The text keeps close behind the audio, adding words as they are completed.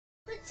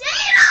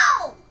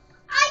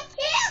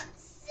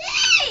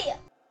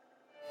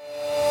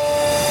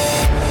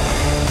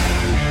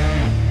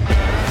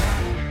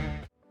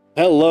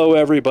Hello,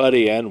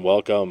 everybody, and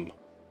welcome.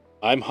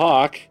 I'm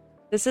Hawk,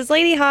 This is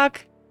Lady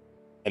Hawk.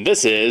 and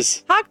this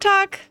is... Hawk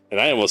Talk. And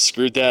I almost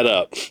screwed that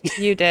up.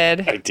 You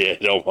did. I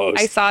did,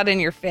 almost. I saw it in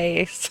your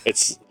face.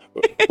 It's...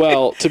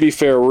 Well, to be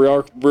fair,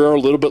 we're a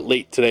little bit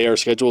late today. Our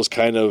schedule is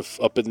kind of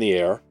up in the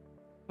air.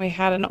 We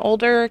had an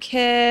older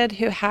kid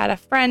who had a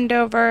friend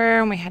over,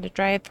 and we had to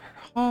drive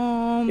her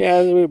home.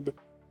 Yeah, we've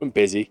been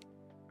busy.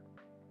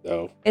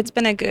 So It's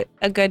been a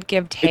good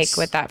give-take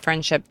with that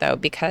friendship, though,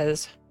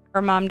 because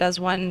her mom does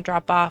one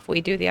drop-off,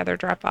 we do the other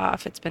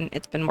drop-off. It's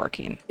been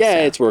working. yeah, so.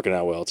 it's working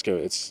out well. It's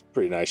good. It's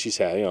pretty nice. She's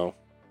happy,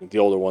 the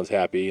older one's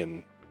happy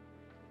and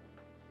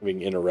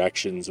having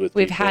interactions with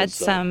We've people, had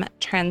so. some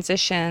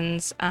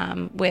transitions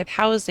with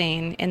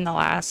housing in the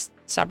last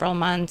several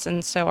months,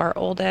 and so our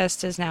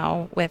oldest is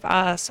now with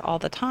us all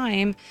the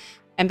time.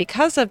 And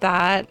because of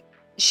that,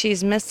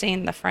 she's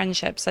missing the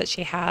friendships that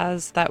she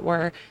has that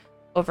were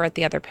over at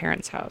the other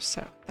parent's house.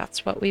 So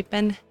that's what we've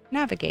been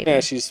navigating. Yeah,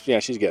 she's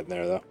getting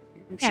there, though.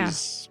 Yeah.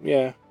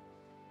 Yeah.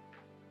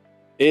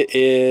 It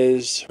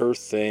is her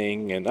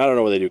thing, and I don't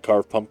know what they do,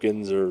 carve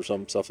pumpkins or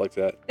some stuff like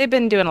that. They've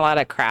been doing a lot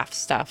of craft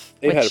stuff.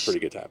 They've had a pretty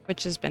good time.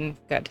 Which has been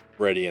good.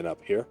 Readying up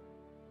here.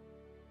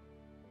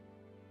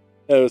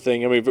 Another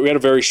thing, we had a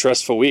very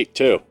stressful week,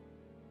 too.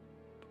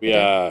 We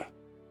haven't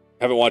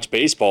watched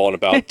baseball in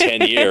about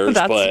 10 years,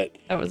 but...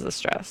 That was the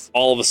stress.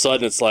 All of a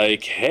sudden, it's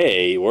like,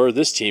 hey, where did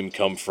this team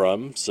come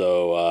from?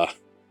 So,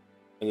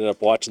 ended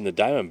up watching the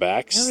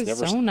Diamondbacks.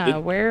 Arizona,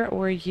 where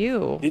were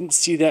you? Didn't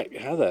see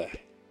that. How the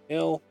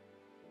hell?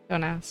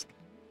 Don't ask.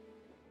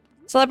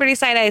 Celebrity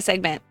Side-Eye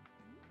segment.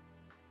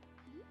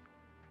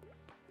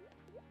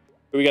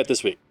 What we got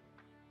this week?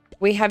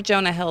 We have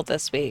Jonah Hill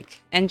this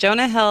week. And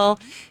Jonah Hill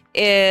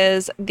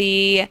is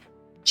the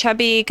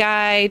chubby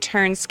guy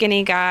turned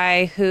skinny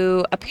guy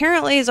who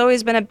apparently has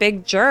always been a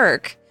big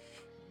jerk.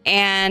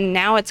 And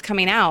now it's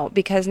coming out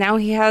because now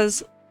he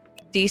has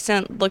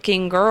decent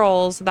looking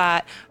girls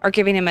that are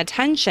giving him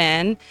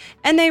attention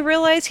and they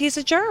realize he's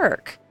a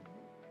jerk.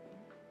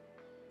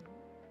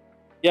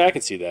 Yeah, I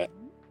can see that.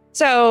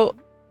 So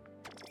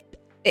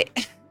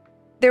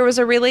there was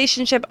a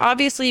relationship.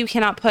 Obviously, you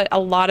cannot put a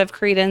lot of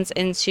credence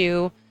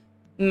into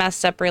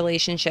messed up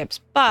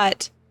relationships.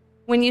 But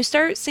when you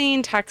start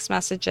seeing text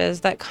messages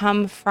that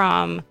come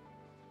from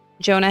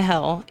Jonah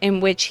Hill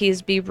in which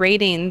he's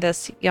berating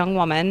this young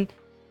woman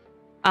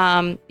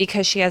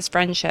because she has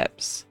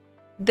friendships.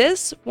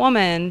 This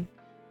woman,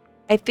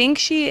 I think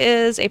she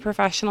is a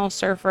professional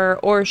surfer,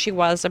 or she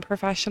was a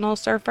professional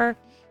surfer.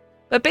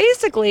 But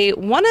basically,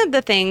 one of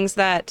the things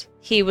that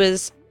he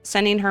was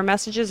sending her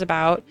messages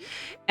about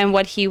and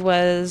what he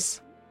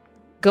was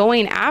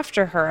going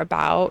after her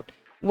about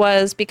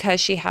was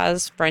because she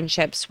has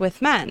friendships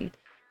with men.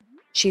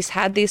 She's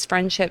had these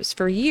friendships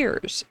for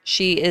years.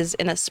 She is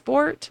in a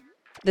sport.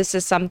 This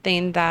is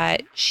something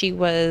that she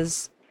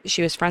was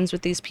friends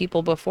with these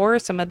people before.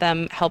 Some of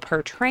them help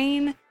her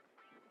train,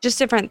 just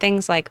different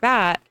things like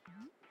that.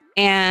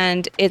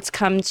 And it's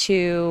come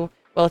to,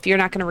 well, if you're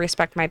not going to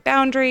respect my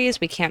boundaries,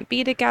 we can't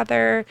be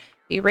together,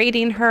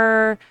 berating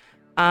her,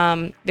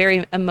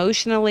 very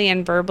emotionally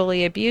and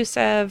verbally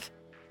abusive.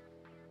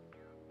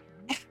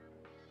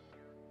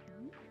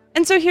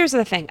 And so here's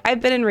the thing.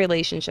 I've been in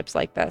relationships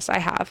like this. I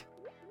have.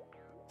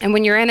 And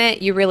when you're in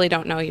it, you really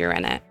don't know you're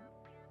in it.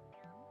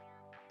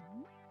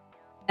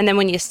 And then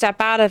when you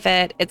step out of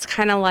it, it's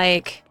kind of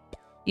like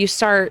you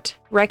start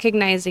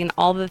recognizing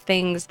all the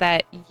things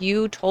that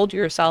you told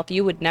yourself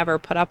you would never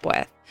put up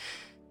with.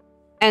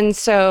 And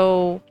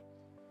so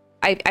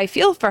I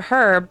feel for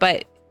her,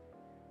 but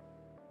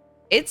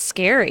it's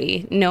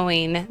scary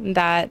knowing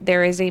that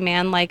there is a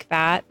man like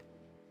that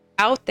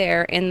out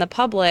there in the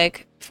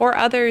public for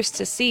others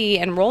to see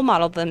and role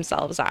model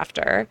themselves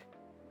after.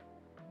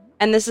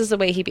 And this is the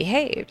way he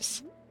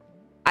behaves.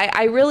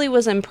 I really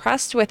was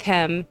impressed with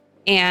him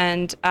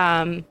and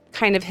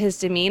kind of his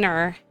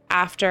demeanor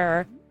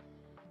after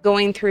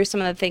going through some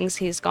of the things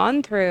he's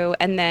gone through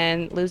and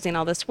then losing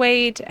all this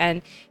weight.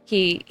 And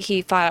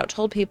he flat out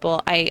told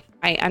people, I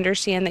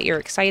understand that you're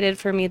excited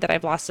for me that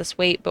I've lost this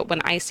weight, but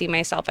when I see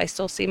myself, I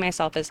still see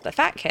myself as the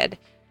fat kid.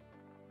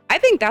 I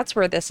think that's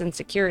where this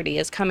insecurity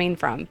is coming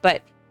from.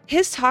 But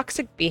his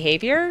toxic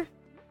behavior,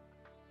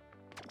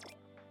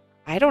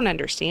 I don't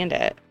understand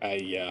it.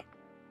 I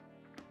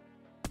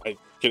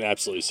can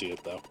absolutely see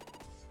it, though.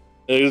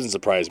 It doesn't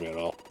surprise me at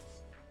all.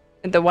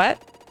 The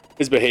what?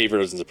 His behavior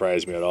doesn't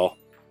surprise me at all.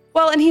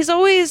 Well, and he's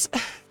always,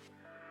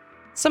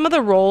 some of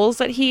the roles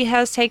that he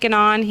has taken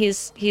on,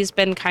 he's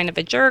been kind of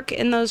a jerk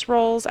in those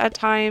roles at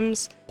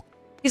times.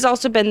 He's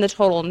also been the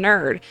total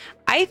nerd.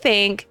 I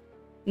think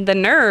the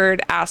nerd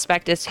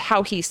aspect is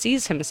how he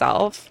sees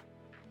himself.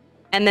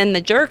 And then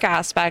the jerk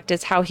aspect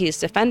is how he's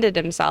defended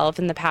himself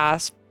in the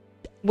past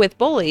with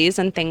bullies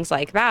and things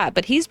like that.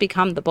 But he's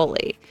become the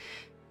bully.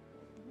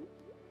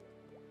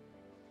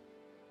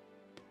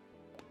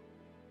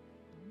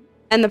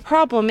 And the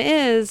problem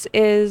is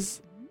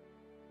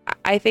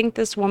I think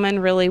this woman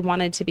really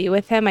wanted to be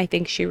with him. I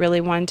think she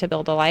really wanted to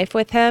build a life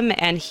with him.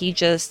 And he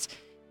just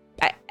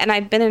and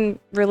I've been in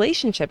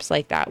relationships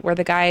like that where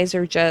the guys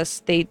are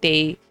just,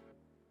 they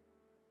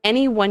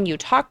anyone you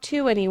talk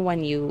to,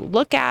 anyone you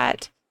look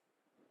at,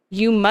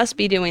 you must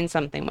be doing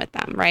something with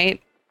them,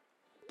 right?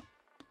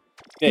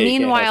 Yeah,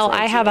 Meanwhile, have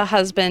friends, I have a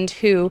husband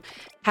who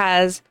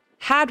has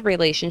had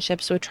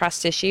relationships with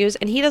trust issues,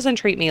 and he doesn't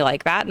treat me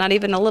like that, not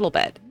even a little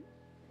bit.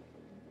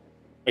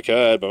 I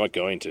could, but I'm not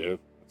going to.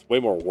 It's way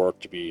more work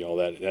to be all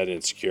that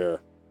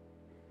insecure.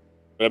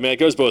 But I mean, it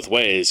goes both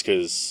ways,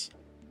 because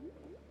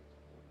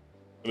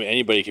I mean,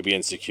 anybody could be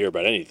insecure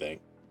about anything.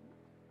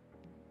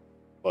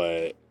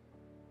 But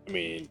I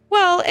mean,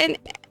 well, and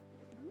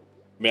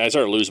I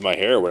started losing my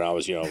hair when I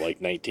was,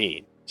 like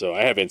 19. So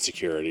I have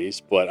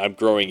insecurities, but I'm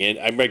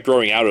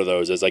growing out of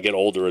those as I get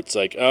older. It's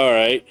like, all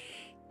right,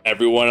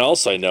 everyone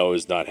else I know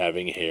is not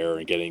having hair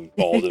and getting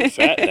bald and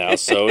fat now,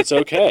 so it's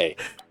okay.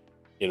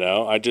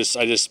 I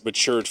just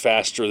matured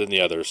faster than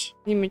the others.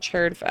 You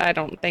matured. I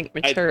don't think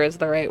mature is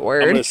the right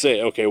word. I'm gonna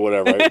say, okay,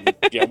 whatever.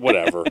 Yeah,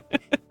 whatever.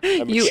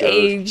 You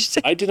aged.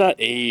 I did not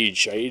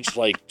age. I aged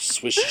like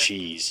Swiss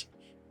cheese.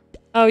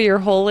 Oh, you're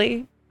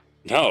holy?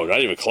 No, not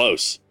even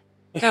close.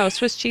 No,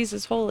 Swiss cheese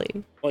is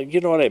holy. Well,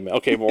 you know what I mean?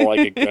 Okay, more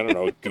like I don't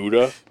know,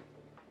 Gouda.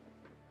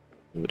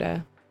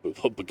 Gouda.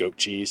 Goat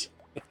cheese.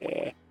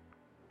 Yeah.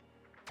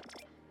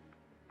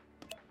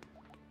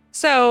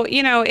 So,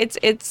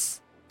 it's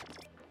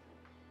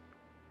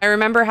I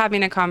remember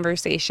having a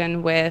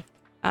conversation with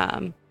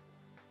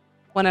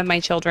one of my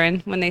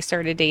children when they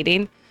started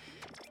dating.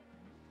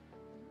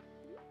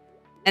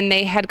 And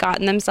they had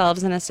gotten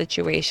themselves in a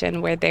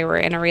situation where they were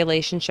in a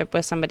relationship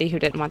with somebody who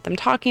didn't want them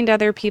talking to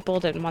other people,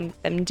 didn't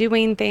want them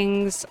doing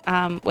things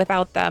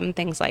without them,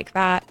 things like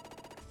that.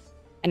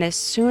 And as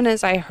soon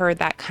as I heard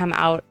that come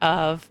out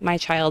of my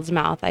child's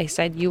mouth, I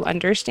said, you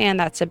understand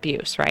that's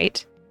abuse,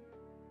 right?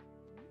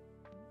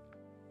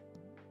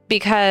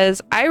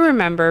 Because I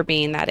remember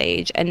being that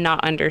age and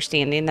not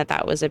understanding that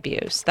that was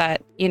abuse,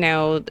 that,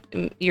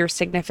 your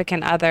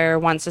significant other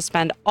wants to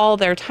spend all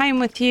their time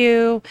with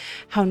you.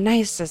 How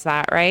nice is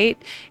that, right?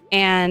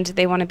 And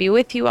they want to be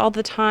with you all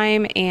the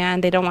time,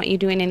 and they don't want you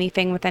doing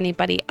anything with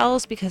anybody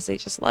else because they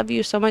just love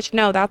you so much.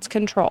 No, that's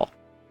control.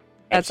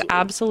 That's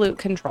absolute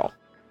control.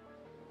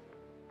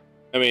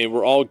 I mean,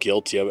 we're all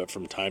guilty of it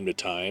from time to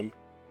time,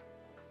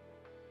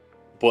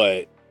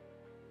 but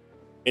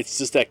it's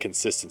just that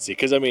consistency.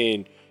 Because, I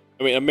mean,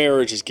 a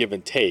marriage is give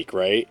and take,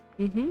 right?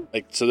 Mm-hmm.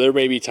 Like, so there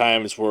may be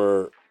times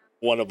where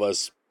one of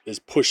us is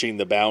pushing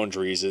the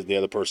boundaries in the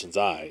other person's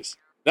eyes.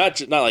 Not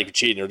like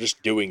cheating or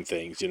just doing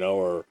things,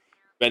 or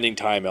spending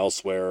time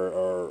elsewhere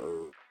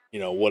or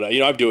what,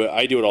 I do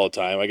it all the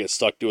time. I get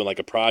stuck doing like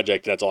a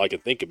project. That's all I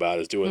can think about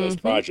is doing this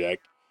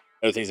project.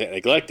 Other things that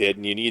neglected,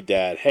 and you need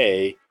that,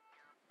 hey,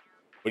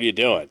 what are you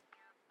doing?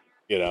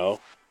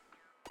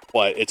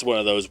 But it's one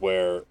of those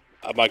where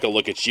I'm not going to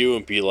look at you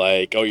and be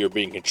like, oh, you're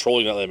being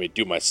controlling, not letting me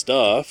do my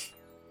stuff.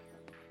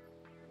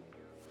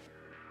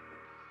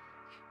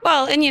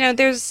 Well, and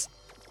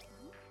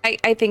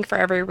I think for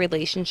every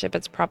relationship,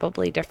 it's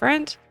probably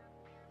different.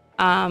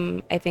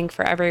 I think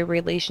for every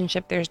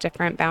relationship, there's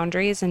different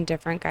boundaries and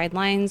different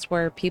guidelines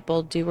where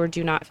people do or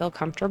do not feel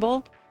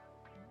comfortable.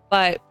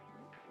 But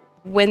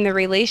when the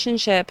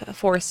relationship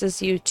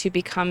forces you to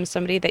become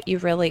somebody that you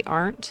really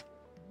aren't,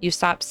 you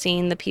stop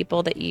seeing the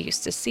people that you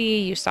used to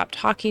see, you stop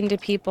talking to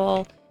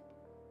people,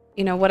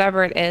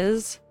 whatever it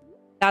is,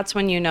 that's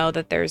when you know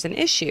that there's an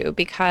issue.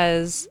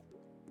 Because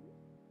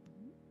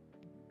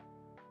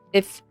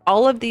if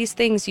all of these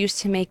things used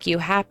to make you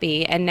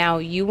happy and now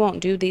you won't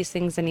do these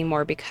things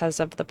anymore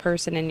because of the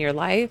person in your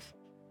life,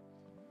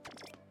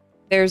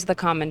 there's the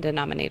common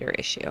denominator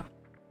issue.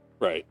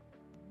 Right.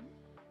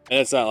 And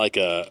it's not like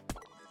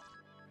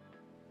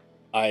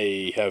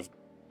I have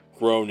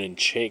grown and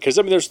changed. Because,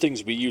 there's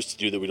things we used to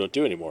do that we don't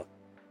do anymore.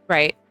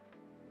 Right.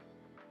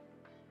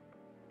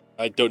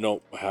 I don't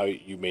know how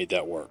you made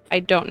that work. I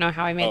don't know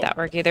how I made that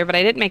work either, but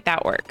I didn't make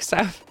that work, so.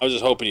 I was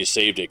just hoping you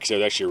saved it, because it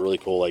was actually a really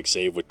cool,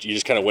 save. Which you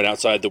just kind of went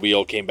outside the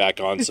wheel, came back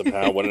on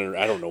somehow, went in,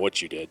 I don't know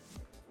what you did.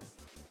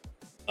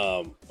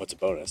 What's a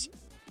bonus?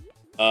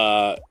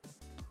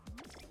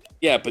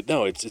 Yeah, but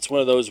no, it's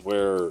one of those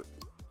where,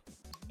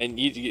 and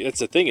that's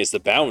the thing, is the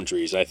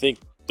boundaries. I think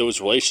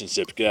those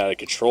relationships get out of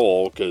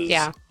control, because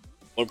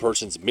one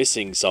person's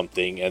missing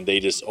something, and they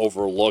just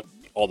overlook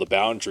all the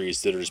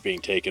boundaries that are just being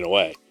taken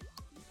away.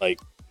 Like,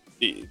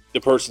 the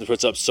person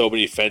puts up so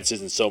many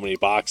fences and so many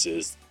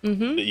boxes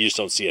that you just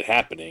don't see it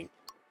happening.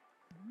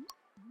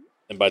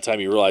 And by the time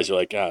you realize, you're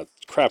like,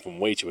 crap, I'm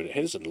way too in it.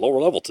 Hey, there's a lower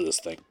level to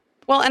this thing.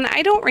 Well, and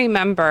I don't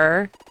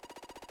remember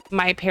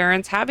my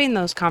parents having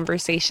those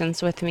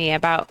conversations with me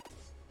about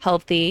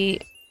healthy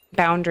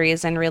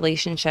boundaries and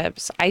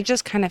relationships. I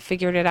just kind of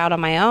figured it out on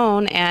my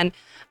own. And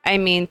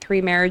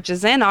 3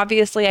 marriages in,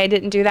 obviously I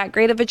didn't do that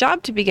great of a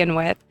job to begin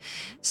with.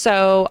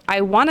 So I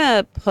want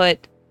to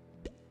put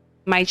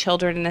my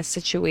children in a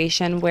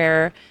situation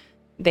where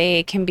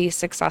they can be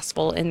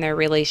successful in their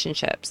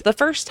relationships the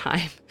first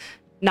time,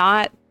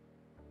 not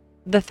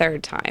the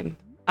third time.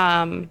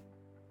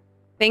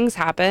 things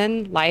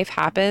happen, life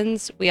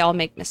happens. We all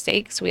make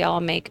mistakes. We all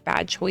make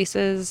bad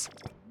choices.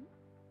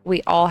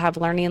 We all have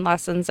learning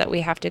lessons that we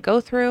have to go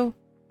through.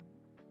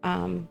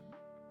 But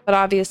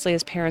obviously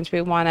as parents, we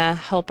want to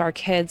help our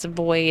kids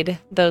avoid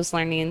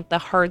the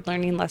hard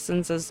learning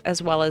lessons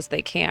as well as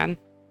they can.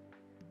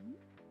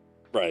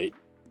 Right.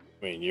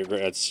 I mean, you're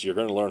going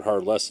to learn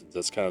hard lessons.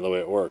 That's kind of the way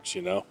it works,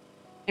 you know?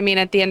 I mean,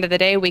 at the end of the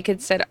day, we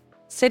could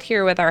sit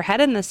here with our head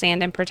in the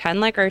sand and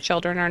pretend like our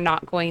children are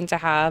not going to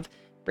have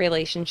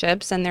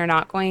relationships and they're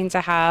not going to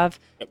have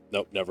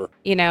nope, never,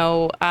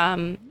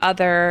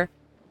 other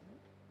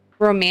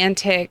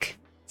romantic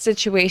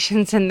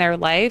situations in their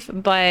life,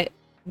 but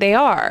they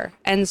are.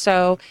 And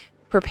so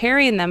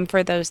preparing them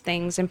for those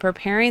things and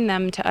preparing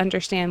them to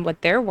understand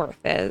what their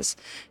worth is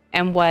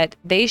and what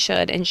they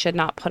should and should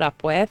not put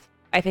up with,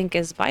 I think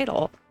is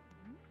vital.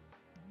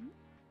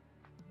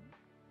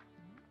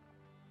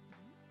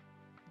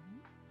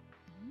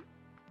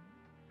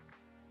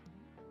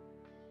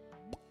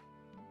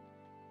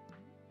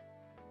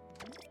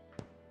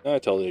 I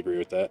totally agree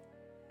with that.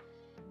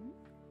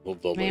 I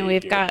mean,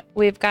 we've got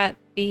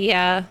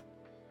the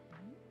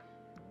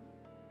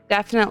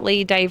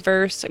definitely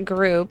diverse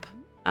group.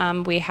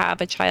 We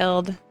have a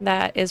child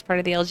that is part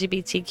of the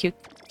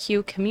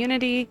LGBTQ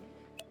community.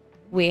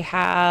 We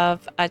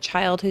have a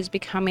child who's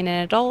becoming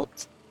an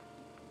adult.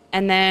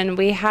 And then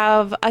we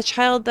have a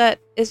child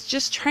that is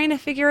just trying to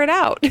figure it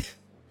out.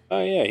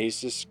 Oh, yeah, he's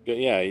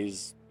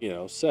 7.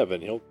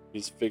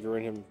 He's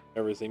figuring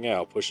everything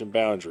out, pushing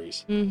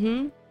boundaries.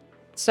 Mm-hmm.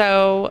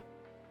 So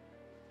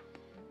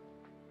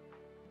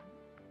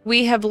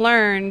we have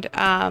learned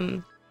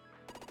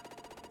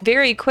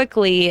very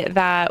quickly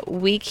that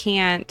we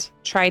can't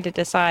try to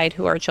decide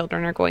who our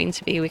children are going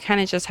to be. We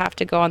kind of just have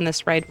to go on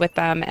this ride with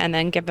them and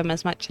then give them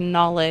as much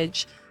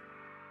knowledge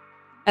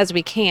as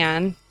we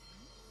can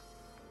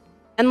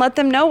and let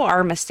them know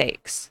our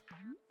mistakes.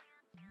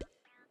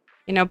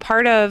 You know,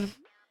 part of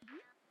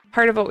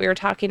what we were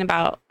talking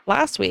about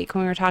last week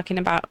when we were talking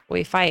about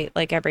we fight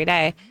like every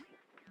day,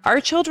 our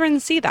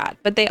children see that,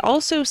 but they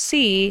also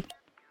see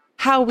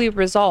how we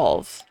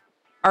resolve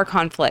our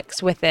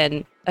conflicts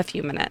within a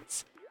few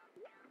minutes.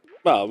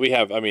 Well,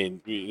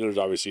 there's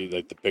obviously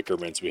like the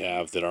bickerments we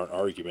have that aren't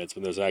arguments.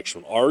 When there's an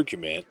actual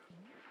argument,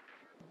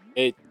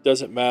 it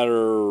doesn't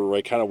matter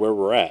like kind of where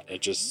we're at.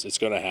 It's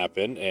going to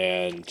happen.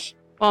 And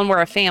we're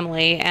a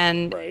family,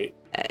 and right.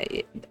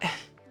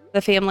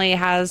 The family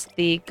has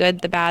the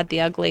good, the bad,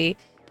 the ugly.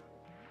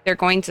 They're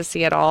going to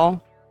see it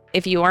all.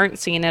 If you aren't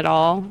seeing it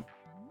all,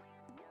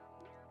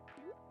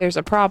 there's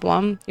a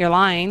problem. You're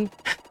lying.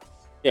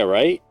 Yeah,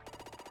 right?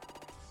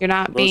 You're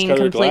not being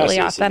completely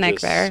authentic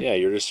there. Yeah,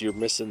 you're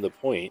missing the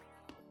point.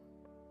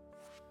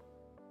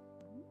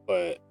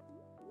 But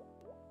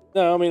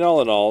no, I mean, all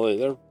in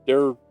all,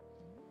 they're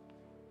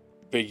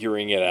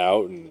figuring it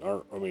out, and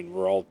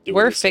we're all doing.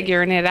 We're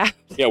figuring it out.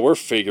 Yeah, we're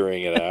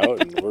figuring it out,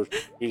 and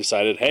we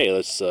decided, hey,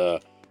 let's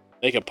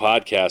make a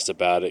podcast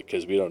about it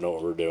because we don't know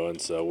what we're doing,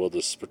 so we'll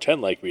just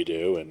pretend like we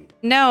do. And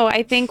no,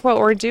 I think what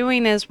we're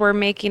doing is we're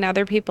making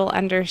other people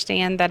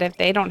understand that if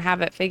they don't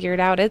have it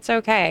figured out, it's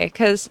okay,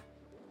 because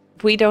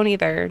we don't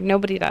either.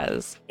 Nobody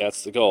does.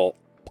 That's the goal.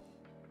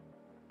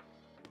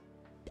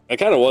 It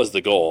kind of was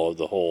the goal of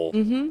the whole.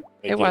 Mm-hmm.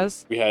 It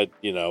was. We had,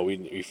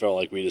 we felt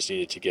like we just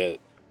needed to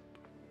get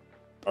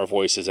our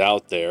voices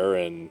out there,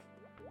 and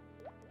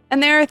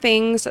there are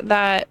things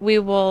that we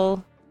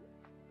will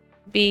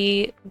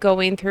be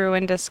going through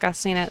and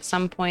discussing at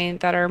some point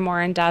that are more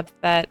in depth,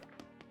 that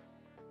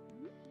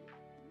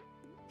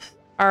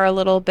are a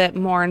little bit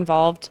more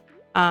involved.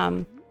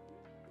 But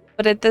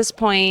at this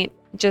point,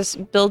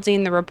 just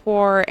building the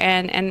rapport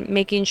and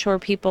making sure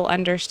people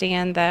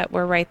understand that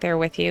we're right there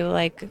with you.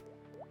 Like,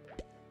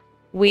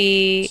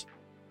 we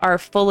are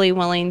fully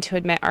willing to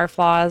admit our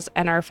flaws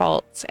and our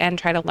faults and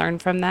try to learn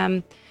from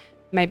them.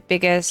 My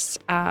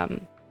biggest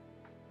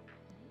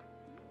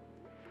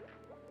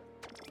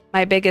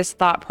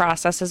thought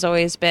process has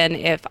always been,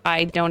 if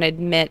I don't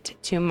admit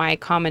to my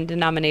common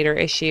denominator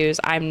issues,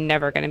 I'm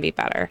never going to be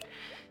better.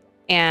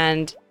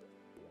 And,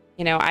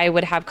 I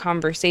would have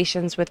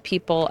conversations with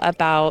people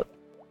about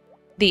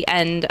the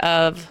end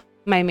of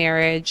my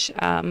marriage,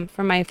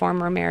 from my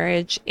former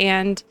marriage,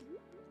 and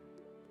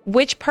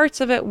which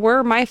parts of it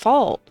were my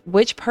fault,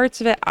 which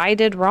parts of it I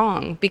did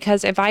wrong.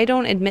 Because if I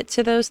don't admit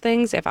to those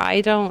things, if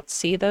I don't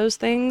see those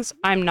things,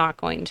 I'm not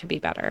going to be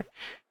better.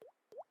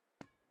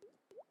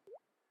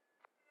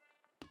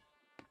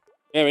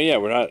 Yeah, I mean, yeah,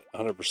 we're not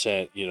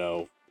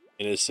 100%,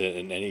 innocent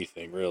in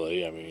anything,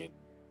 really. I mean,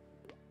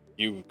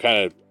 you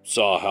kind of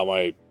saw how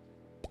my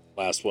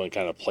last one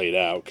kind of played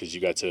out because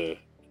you got to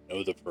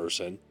know the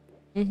person,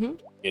 mm-hmm.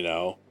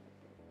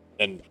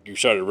 And you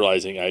started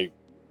realizing I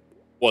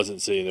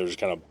wasn't sitting there just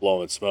kind of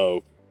blowing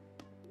smoke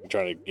and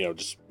trying to,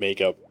 just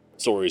make up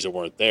stories that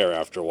weren't there.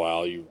 After a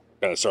while, you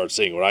kind of started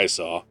seeing what I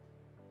saw.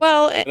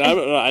 Well, and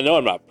I know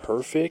I'm not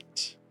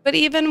perfect. But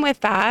even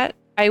with that,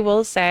 I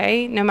will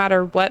say, no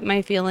matter what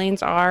my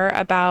feelings are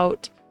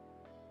about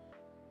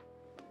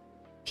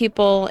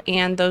people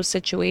and those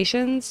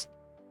situations,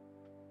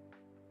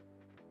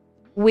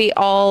 we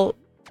all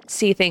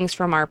see things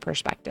from our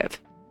perspective.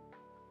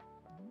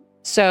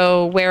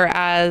 So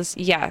whereas,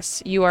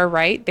 yes, you are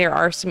right, there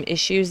are some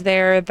issues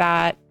there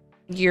that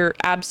you're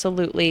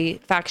absolutely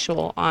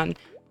factual on.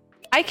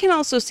 I can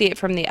also see it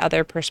from the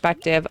other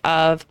perspective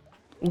of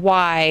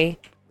why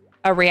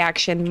a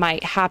reaction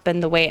might happen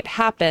the way it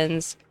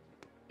happens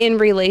in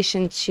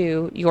relation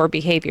to your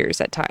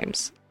behaviors at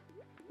times.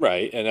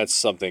 Right, and that's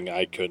something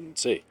I couldn't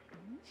see.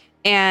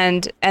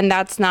 And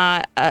that's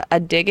not a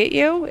dig at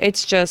you.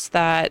 It's just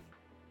that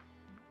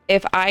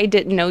if I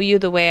didn't know you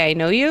the way I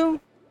know you,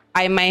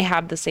 I may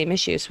have the same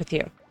issues with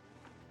you.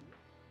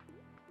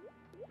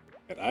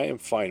 And I am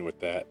fine with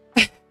that.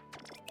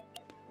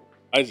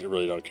 I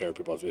really don't care if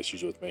people have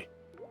issues with me.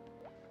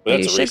 But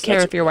you should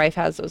care if your wife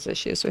has those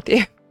issues with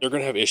you. You're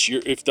going to have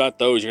issues. If not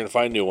those, you're going to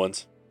find new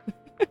ones.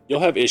 You'll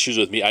have issues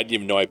with me I didn't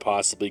even know I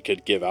possibly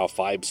could give out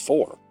vibes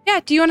for.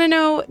 Yeah, do you want to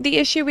know the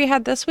issue we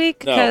had this week?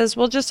 Because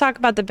we'll just talk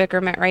about the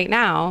bickerment right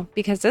now.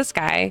 Because this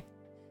guy...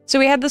 So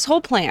we had this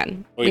whole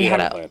plan. We had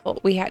a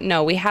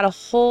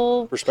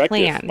whole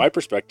plan. My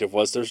perspective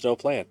was there's no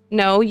plan.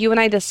 No, you and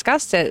I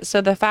discussed it.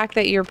 So the fact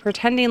that you're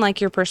pretending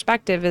like your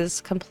perspective is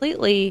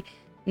completely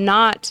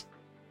not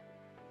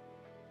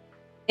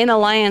in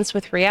alliance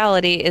with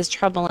reality is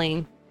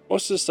troubling.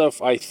 Most of the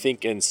stuff I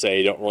think and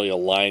say don't really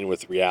align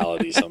with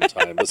reality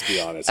sometimes, let's be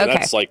honest. And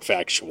that's like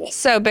factual.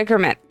 So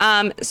bickerment.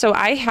 So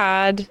I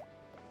had...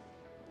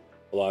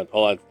 Hold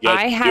on.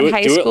 I had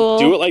high school...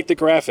 Do it like the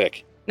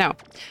graphic. No,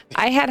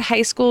 I had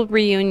high school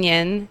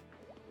reunion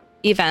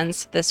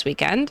events this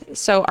weekend.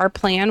 So our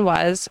plan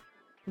was,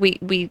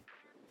 we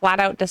flat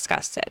out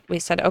discussed it. We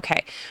said,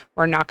 okay,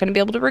 we're not going to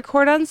be able to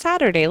record on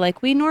Saturday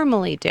like we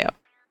normally do.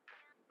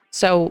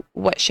 So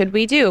what should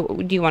we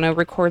do? Do you want to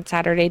record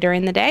Saturday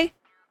during the day?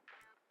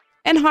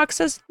 And Hawk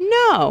says,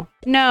 no,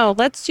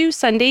 let's do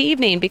Sunday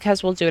evening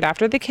because we'll do it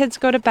after the kids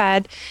go to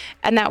bed.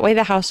 And that way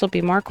the house will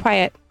be more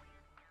quiet.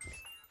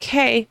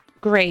 Okay,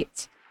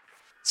 great.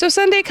 So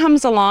Sunday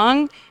comes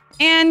along,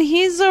 and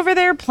he's over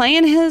there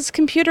playing his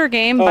computer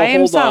game by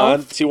himself. Hold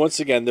on. See, once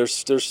again,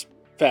 there's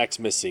facts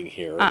missing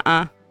here.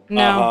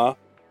 No.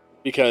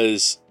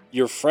 Because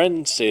your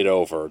friend stayed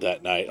over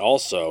that night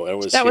also, and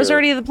was was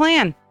already the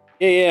plan.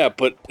 Yeah,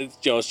 but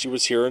she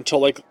was here until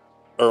like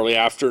early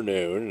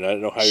afternoon, and I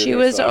don't know how she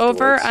was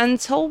over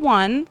until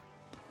 1.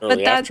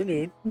 Early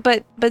afternoon.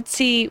 But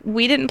see,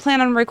 we didn't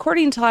plan on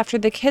recording until after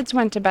the kids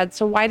went to bed,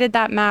 so why did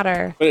that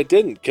matter? But it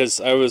didn't,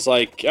 because I was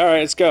like, all right,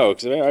 let's go.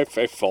 Because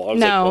I felt.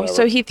 No,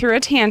 so he threw a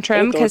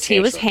tantrum because he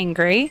was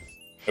hangry.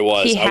 It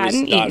was. I was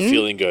not eaten.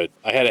 feeling good.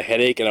 I had a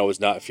headache, and I was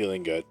not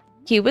feeling good.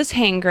 He was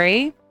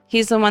hangry.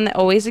 He's the one that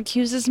always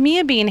accuses me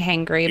of being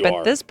hangry,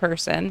 but this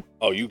person...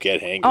 Oh, you get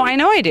hangry. Oh, I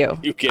know I do.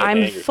 You get I'm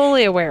hangry.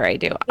 fully aware I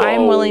do. Whoa.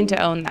 I'm willing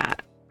to own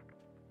that.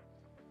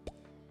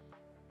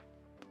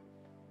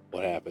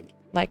 What happened?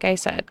 Like I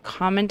said,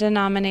 common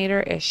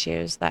denominator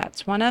issues.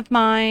 That's one of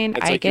mine.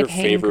 That's like your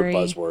favorite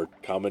buzzword,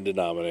 common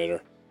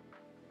denominator.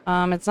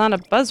 It's not a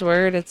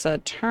buzzword. It's a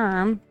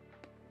term.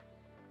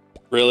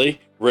 Really?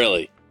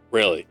 What?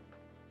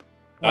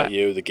 Not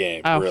you, the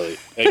game. Oh. Really.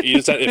 You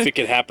said if it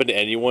could happen to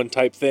anyone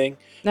type thing.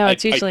 No,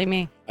 it's usually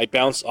me. I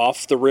bounced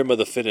off the rim of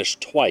the finish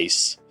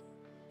twice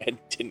and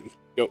didn't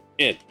go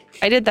in.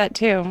 I did that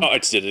too. Oh, I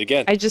just did it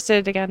again. I just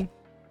did it again.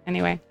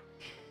 Anyway.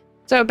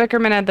 So,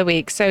 Bickerman of the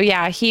week. So,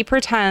 yeah, he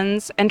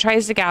pretends and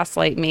tries to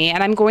gaslight me.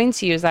 And I'm going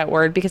to use that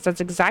word because that's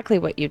exactly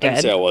what you did. I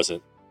didn't say I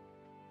wasn't.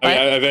 I mean,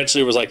 I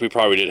eventually was like, we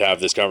probably did have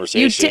this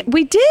conversation.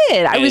 We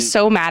did. I was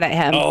so mad at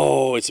him.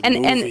 Oh, it's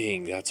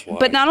moving. That's why.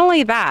 But not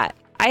only that,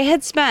 I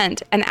had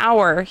spent an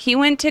hour. He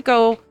went to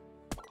go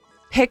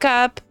pick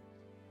up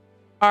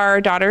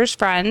our daughter's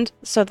friend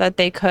so that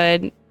they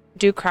could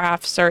do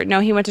crafts.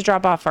 He went to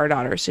drop off our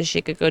daughter so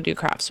she could go do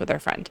crafts with her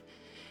friend.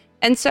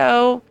 And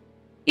so,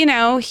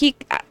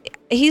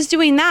 he's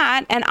doing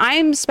that, and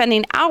I'm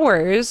spending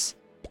hours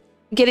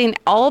getting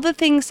all the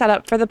things set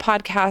up for the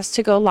podcast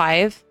to go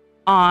live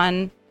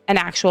on an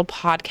actual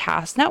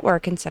podcast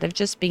network instead of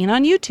just being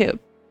on YouTube.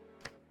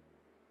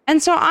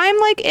 And so I'm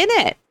like in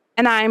it,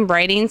 and I'm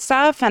writing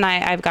stuff, and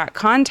I've got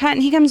content,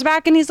 and he comes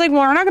back and he's like,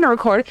 well, we're not going to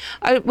record.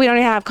 We don't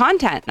even have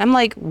content. I'm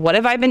like, what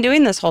have I been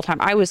doing this whole time?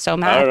 I was so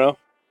mad. I don't know.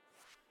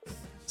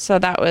 So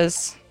that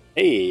was...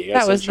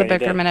 That was the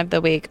Bickerman of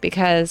the week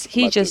because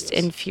he just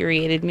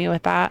infuriated me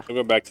with that. I'm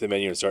going back to the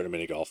menu and starting a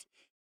mini golf.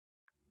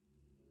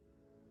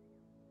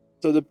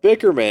 So the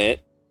Bickerman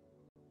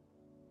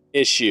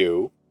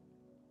issue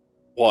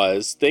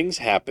was things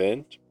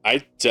happened.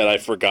 I said I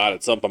forgot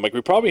at some point. I'm like,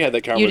 we probably had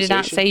that conversation. You did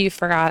not say you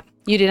forgot.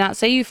 You did not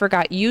say you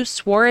forgot. You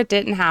swore it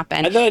didn't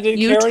happen. And then I didn't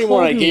care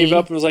anymore. I gave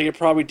up and was like, it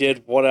probably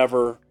did.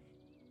 Whatever.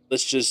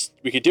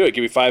 We could do it.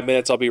 Give me 5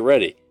 minutes. I'll be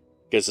ready.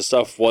 Because the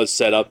stuff was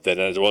set up then,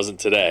 and it wasn't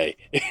today.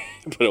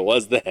 But it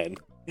was then.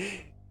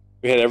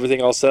 We had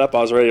everything all set up.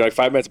 I was ready. Like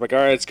 5 minutes. I'm like, all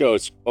right, let's go.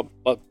 Let's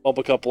bump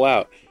a couple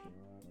out.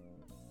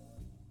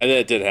 And then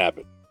it didn't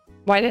happen.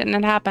 Why didn't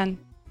it happen?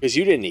 Because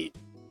you didn't eat.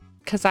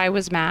 Because I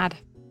was mad.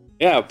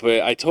 Yeah,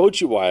 but I told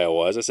you why I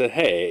was. I said,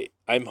 hey,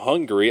 I'm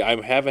hungry. I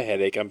have a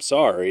headache. I'm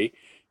sorry.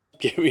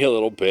 give me a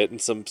little bit and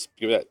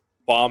give me that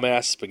bomb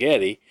ass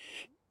spaghetti.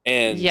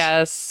 And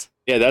yes,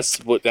 yeah,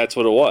 that's what it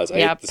was. I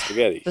ate the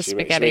spaghetti. The she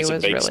spaghetti made some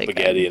was baked really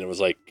spaghetti, good. and it was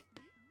like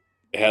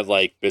it had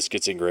like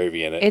biscuits and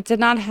gravy in it. It did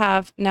not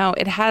have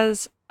it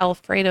has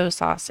Alfredo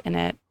sauce in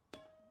it.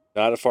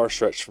 Not a far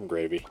stretch from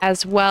gravy.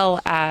 As well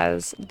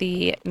as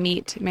the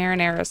meat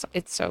marinara.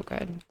 It's so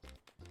good.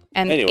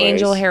 And Anyways,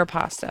 angel hair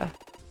pasta.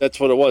 That's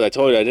what it was. I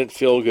told you I didn't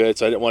feel good,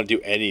 so I didn't want to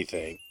do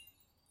anything.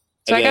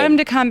 So I got him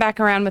to come back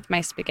around with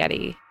my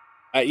spaghetti.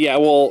 Yeah,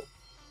 well,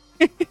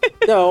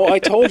 no, I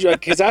told you,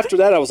 because after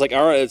that I was like,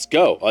 all right, let's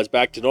go. I was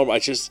back to normal.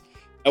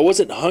 I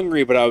wasn't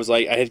hungry, but I was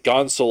like, I had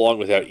gone so long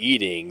without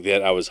eating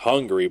that I was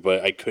hungry,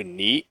 but I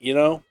couldn't eat, you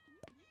know?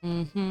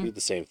 Mm-hmm. We did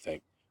the same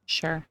thing.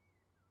 Sure.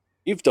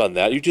 You've done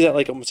that. You do that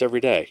like almost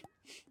every day.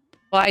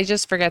 Well, I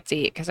just forget to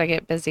eat because I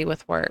get busy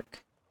with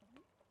work.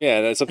 Yeah,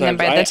 and sometimes and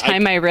then by the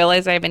time I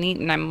realize I haven't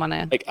eaten, I'm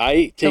gonna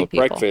I take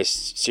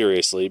breakfast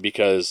seriously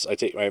because I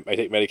take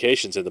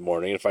medications in the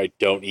morning. If I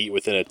don't eat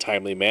within a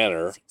timely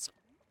manner,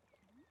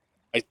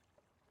 I'm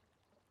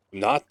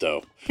not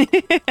though.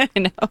 I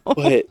know.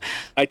 But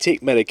I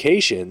take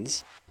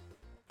medications,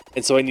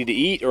 and so I need to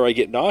eat or I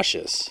get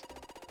nauseous.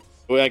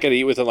 Well, I got to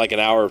eat within like an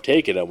hour of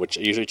taking them, which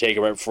I usually take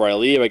them right before I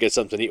leave. I get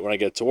something to eat when I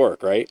get to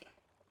work, right?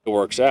 It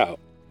works out.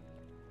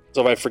 So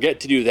if I forget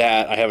to do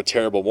that, I have a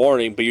terrible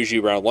morning. But usually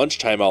around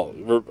lunchtime, I'll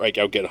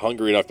get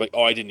hungry enough, like,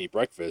 oh, I didn't eat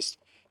breakfast,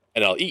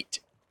 and I'll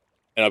eat,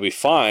 and I'll be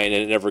fine,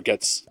 and it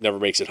never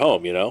makes it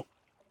home, you know.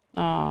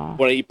 Aww.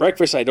 When I eat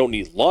breakfast, I don't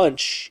eat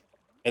lunch,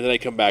 and then I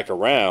come back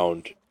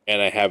around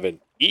and I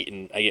haven't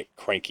eaten. I get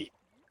cranky,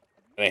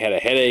 and I had a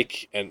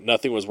headache, and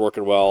nothing was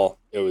working well.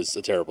 It was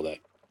a terrible day.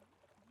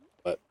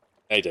 But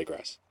I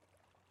digress.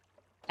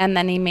 And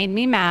then he made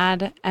me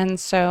mad, and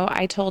so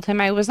I told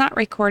him I was not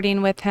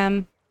recording with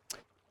him.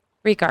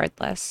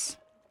 Regardless.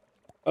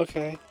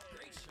 Okay.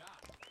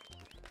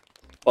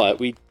 But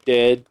we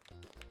did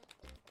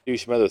do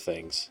some other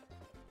things.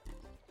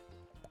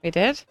 We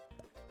did?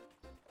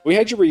 We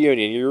had your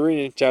reunion. Your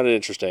reunion sounded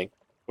interesting.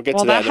 We'll get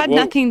to that. Well, that had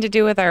nothing to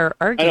do with our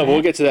argument. I know, but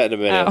we'll get to that in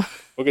a minute. Oh.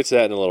 We'll get to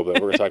that in a little bit.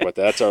 We're going to talk about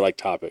that. That's our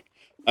topic.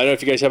 I don't know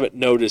if you guys haven't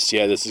noticed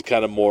yet. This is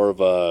kind of more of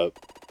a...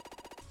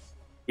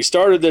 We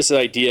started this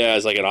idea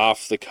as like an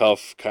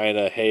off-the-cuff kind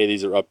of, hey,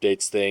 these are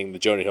updates thing. The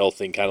Jonah Hill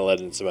thing kind of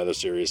led into some other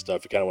serious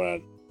stuff. It kind of went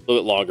on a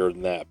little bit longer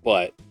than that,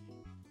 but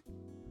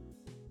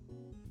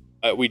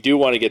we do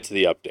want to get to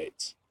the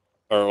updates,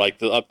 or like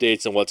the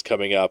updates and what's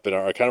coming up, and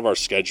our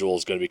schedule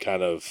is going to be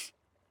kind of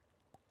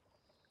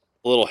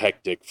a little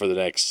hectic for the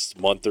next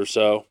month or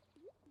so.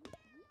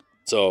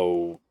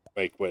 So,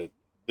 like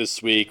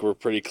this week we're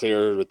pretty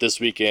clear, but this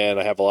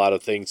weekend I have a lot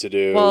of things to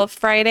do. Well,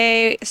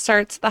 Friday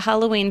starts the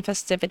Halloween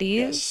festivities.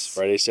 Yes,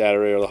 Friday,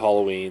 Saturday are the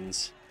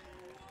Halloweens.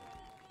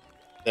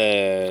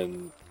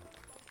 Then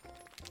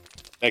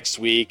next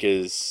week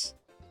is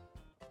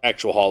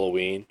actual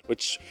Halloween,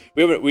 which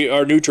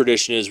our new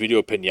tradition is we do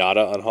a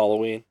piñata on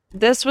Halloween.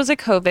 This was a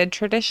COVID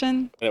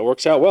tradition. And it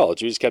works out well. We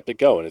just kept it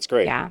going. It's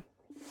great. Yeah.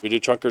 We do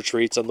trunk or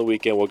treats on the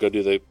weekend. We'll go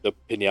do the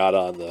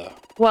piñata on the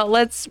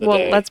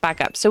let's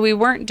back up. So we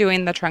weren't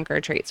doing the trunk or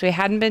treats. We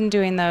hadn't been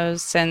doing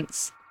those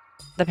since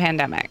the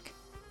pandemic.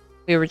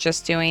 We were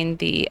just doing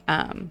the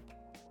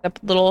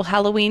little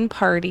Halloween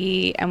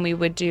party, and we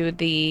would do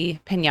the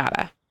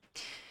piñata.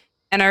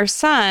 And our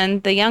son,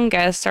 the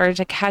youngest, started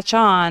to catch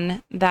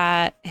on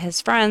that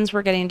his friends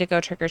were getting to go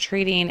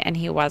trick-or-treating and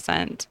he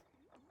wasn't.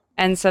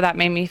 And so that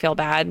made me feel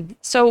bad.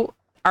 So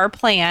our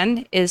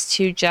plan is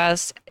to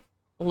just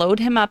load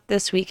him up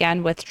this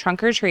weekend with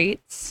trunk or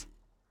treats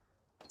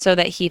so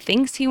that he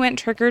thinks he went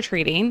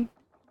trick-or-treating.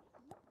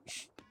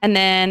 And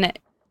then...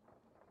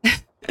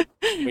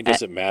 I mean,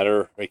 does it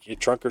matter? Like,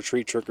 trunk or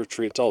treat,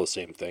 it's all the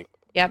same thing.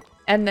 Yep.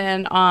 And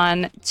then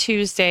on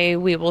Tuesday,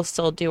 we will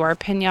still do our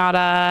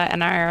piñata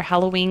and our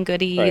Halloween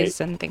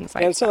goodies and things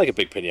like that. Yeah, it's not like a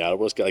big piñata.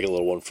 We'll just get like a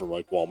little one from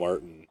like Walmart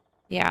and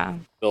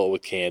fill it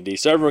with candy.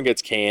 So everyone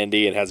gets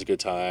candy and has a good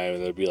time. And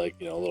there'll be like,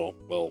 a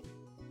little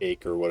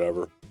cake or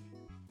whatever.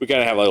 We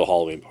kind of have a little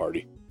Halloween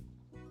party.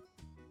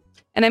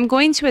 And I'm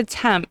going to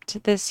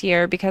attempt this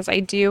year, because I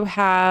do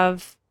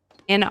have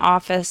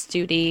in-office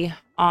duty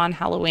on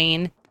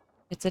Halloween.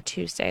 It's a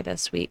Tuesday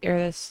this week, or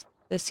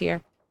this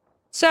year.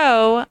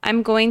 So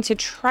I'm going to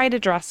try to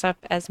dress up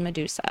as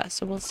Medusa.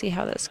 So we'll see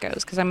how this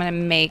goes, because I'm going to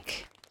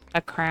make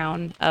a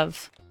crown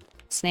of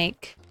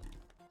snake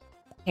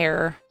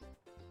hair.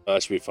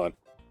 That should be fun.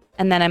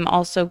 And then I'm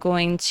also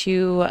going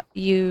to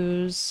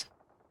use,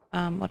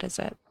 what is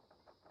it?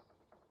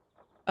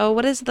 Oh,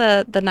 what is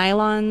the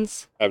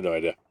nylons? I have no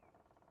idea.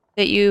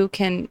 That you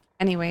can,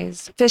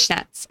 anyways,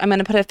 fishnets. I'm going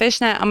to put a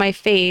fishnet on my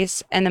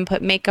face and then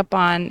put makeup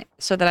on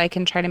so that I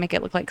can try to make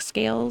it look like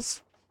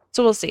scales.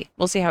 So we'll see.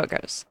 We'll see how it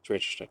goes. It's very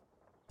interesting.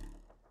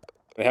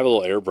 I have a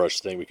little airbrush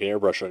thing. We can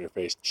airbrush on your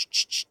face.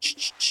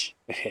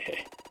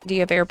 Do you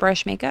have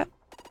airbrush makeup?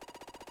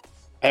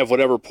 I have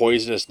whatever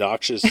poisonous,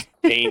 noxious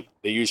paint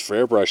they use for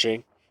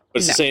airbrushing. But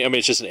it's the same. I mean,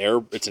 it's just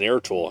it's an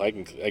air tool. I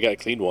got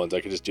clean ones.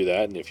 I can just do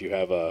that. And if you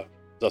have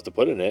stuff to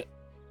put in it.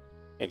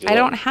 I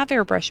don't have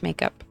airbrush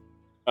makeup.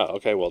 Oh,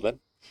 okay. Well then.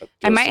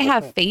 I might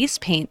have face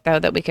paint, though,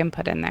 that we can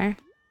put in there.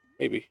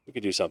 Maybe. We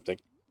could do something.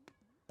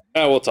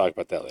 We'll talk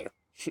about that later.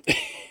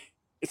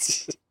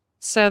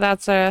 So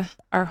that's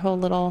our whole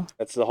little...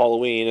 That's the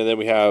Halloween, and then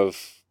we have,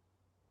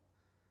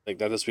 like,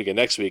 not this weekend,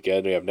 next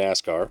weekend, we have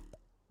NASCAR.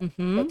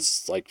 Mm-hmm.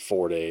 That's like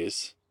 4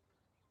 days.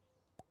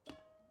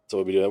 So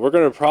we'll be doing that. We're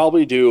going to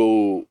probably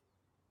do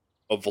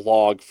a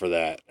vlog for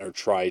that, or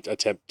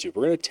attempt to.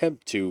 We're going to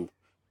attempt to.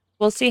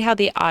 We'll see how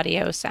the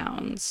audio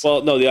sounds.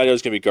 Well, no, the audio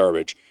is going to be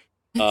garbage.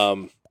 We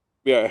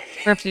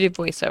have to do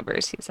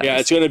voiceovers, he says. Yeah,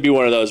 it's going to be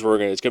one of those where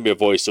it's going to be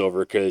a voiceover,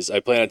 because I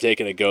plan on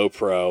taking a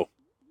GoPro.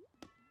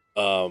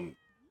 I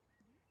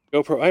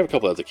have a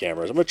couple other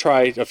cameras. I'm going to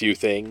try a few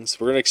things.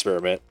 We're going to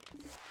experiment.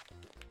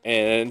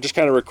 And just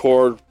kind of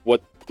record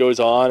what goes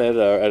on at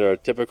a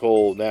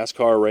typical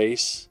NASCAR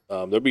race.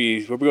 We'll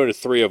be going to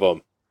 3 of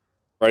them.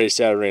 Friday,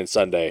 Saturday, and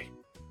Sunday.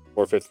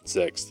 4th, 5th,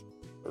 and 6th.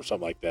 Or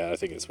something like that. I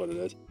think that's what it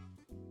is.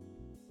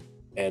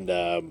 And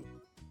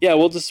yeah,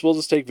 we'll just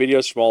take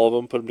videos from all of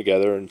them, put them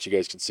together, and so you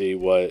guys can see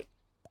what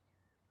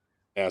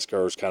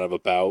NASCAR is kind of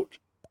about.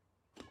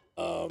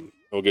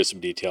 We'll give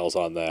some details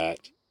on that.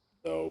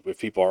 So if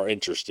people are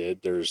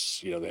interested,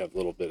 there's, they have a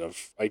little bit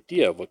of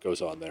idea of what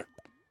goes on there.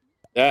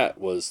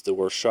 That was the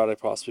worst shot I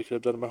possibly could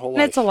have done in my whole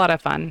life. It's a lot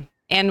of fun.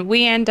 And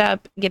we end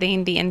up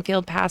getting the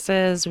infield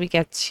passes. We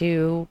get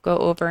to go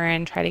over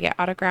and try to get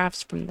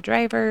autographs from the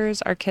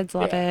drivers. Our kids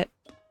love it.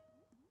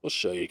 We'll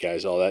show you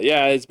guys all that.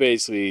 Yeah, it's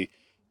basically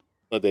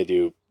what they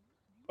do.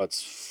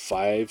 What's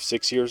 5,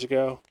 6 years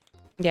ago?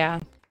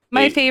 Yeah.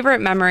 My favorite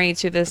memory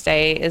to this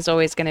day is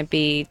always going to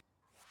be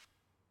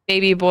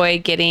baby boy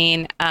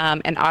getting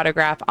an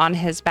autograph on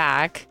his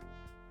back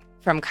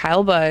from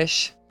Kyle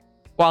Busch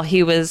while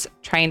he was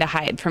trying to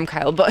hide from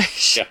Kyle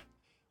Busch. Yeah.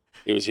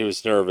 He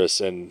was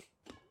nervous, and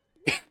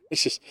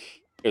it's just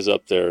goes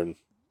up there and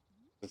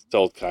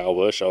told Kyle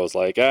Busch, I was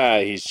like,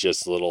 he's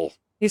just a little...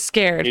 He's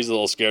scared. He's a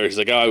little scared. He's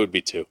like, I would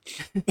be too.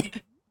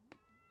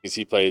 Because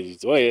he played...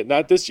 Wait,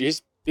 not this year.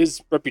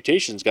 His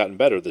reputation's gotten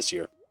better this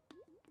year.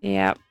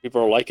 Yeah.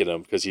 People are liking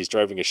him because he's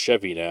driving a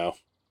Chevy now.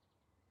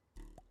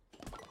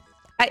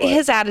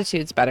 His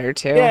attitude's better,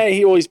 too. Yeah,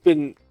 he's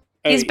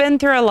been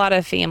through a lot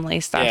of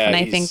family stuff, and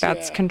I think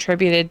that's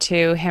contributed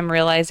to him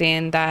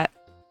realizing that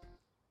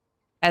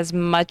as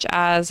much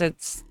as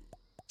it's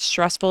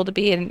stressful to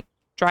be a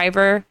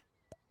driver,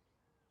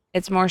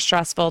 it's more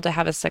stressful to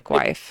have a sick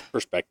wife.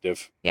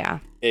 Perspective. Yeah.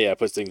 Yeah, it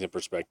puts things in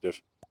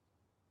perspective.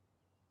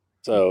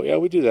 So, yeah,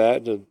 we do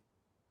that.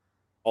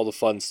 All the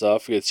fun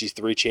stuff. We get to see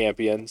 3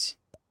 champions.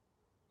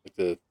 Like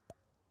the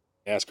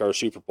NASCAR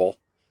Super Bowl.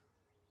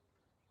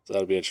 So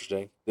that'll be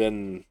interesting.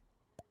 Then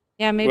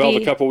maybe we'll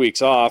have a couple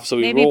weeks off. So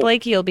maybe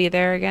Blakey will be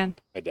there again.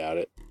 I doubt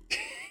it.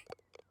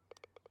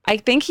 I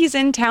think he's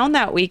in town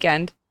that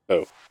weekend.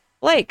 Oh.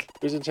 Blake.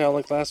 He was in town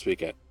like last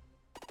weekend.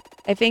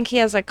 I think he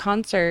has a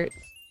concert.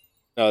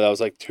 No, that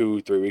was like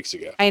 2-3 weeks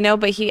ago. I know,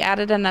 but he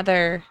added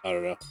another... I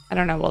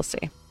don't know. We'll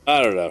see.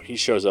 I don't know. He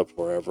shows up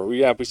wherever.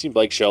 We seen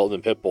Blake Shelton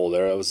and Pitbull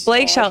there.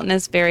 Blake Shelton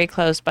is very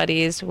close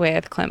buddies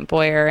with Clint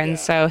Boyer, and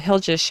so he'll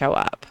just show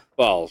up.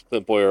 Well,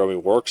 Clint Boyer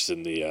works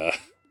in the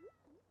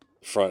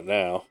front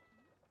now.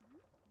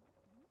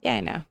 Yeah, I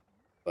know.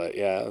 But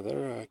yeah,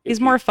 they're he's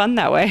more fun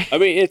that way. I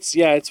mean,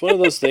 it's one of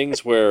those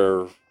things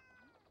where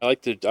I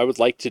would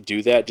like to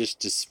do that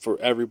just for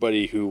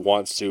everybody who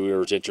wants to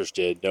or is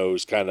interested,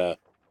 knows kind of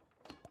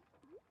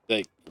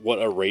like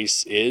what a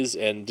race is.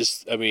 And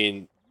just, I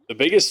mean, the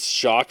biggest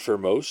shock for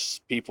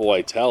most people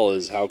I tell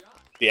is how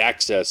the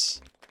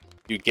access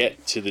you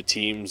get to the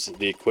teams,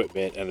 the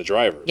equipment, and the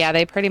drivers. Yeah,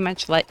 they pretty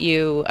much let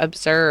you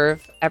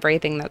observe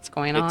everything that's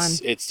going on.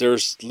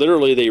 There's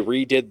literally, they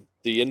redid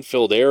the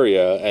infield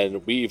area,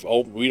 and we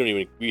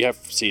have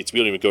seats. We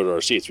don't even go to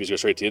our seats. We just go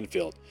straight to the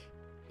infield.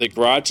 The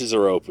garages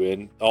are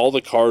open. All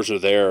the cars are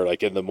there,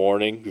 like in the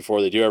morning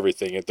before they do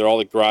everything. All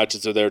the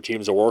garages are there.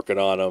 Teams are working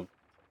on them.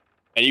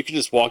 And you can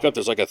just walk up.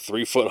 There's like a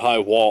 3-foot-high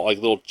wall, like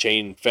little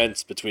chain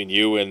fence between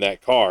you and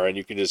that car. And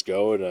you can just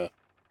go and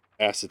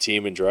ask the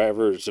team and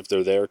drivers if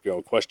they're there,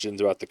 questions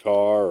about the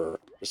car, or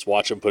just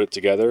watch them put it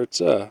together. It's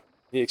a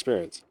neat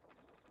experience.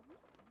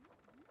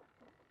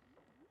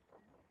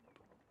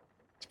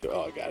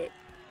 Oh, I got it.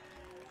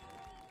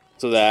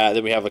 So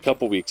then we have a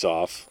couple weeks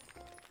off.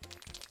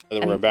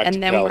 And then we're back to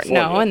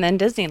California. And then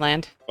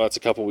Disneyland. Well, it's a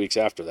couple weeks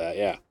after that,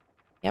 yeah.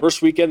 Yep.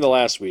 First weekend, the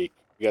last week.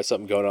 We got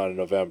something going on in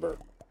November.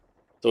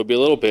 So it'll be a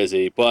little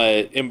busy,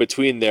 but in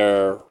between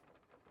there,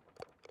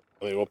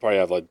 I mean, we'll probably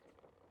have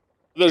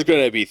there's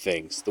going to be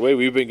things. The way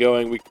we've been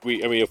going,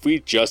 if we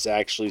just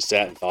actually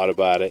sat and thought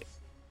about it,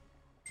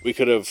 we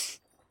could have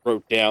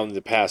wrote down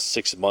the past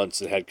 6 months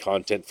and had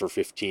content for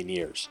 15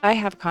 years. I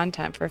have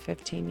content for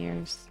 15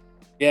 years.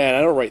 Yeah, and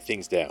I don't write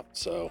things down,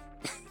 so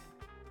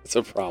it's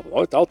a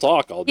problem. I'll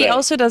talk all day. He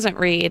also doesn't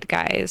read,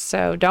 guys,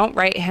 so don't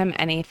write him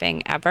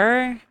anything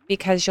ever,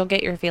 because you'll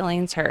get your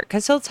feelings hurt.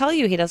 Because he'll tell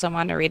you he doesn't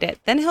want to read it.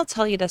 Then he'll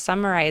tell you to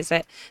summarize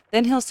it.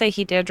 Then he'll say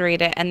he did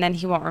read it, and then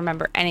he won't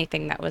remember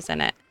anything that was in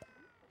it.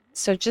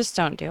 So just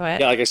don't do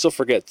it. Yeah, I still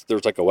forget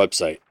there's a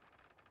website.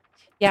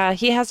 Yeah,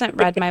 he hasn't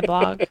read my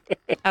blog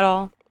at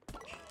all.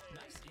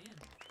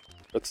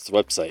 What's the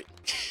website?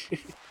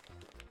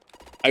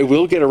 I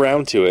will get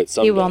around to it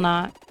someday. You will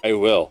not. I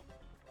will.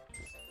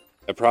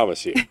 I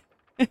promise you.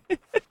 I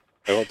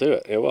won't do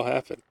it. It will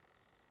happen.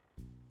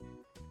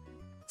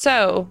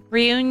 So,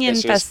 reunion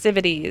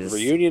festivities.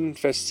 Reunion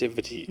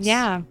festivities.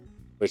 Yeah.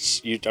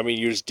 Which you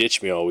just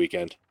ditched me all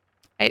weekend.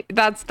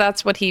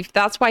 That's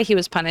why he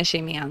was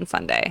punishing me on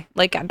Sunday.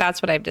 Like,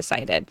 that's what I've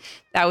decided.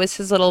 That was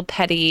his little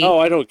petty. Oh,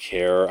 I don't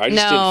care. I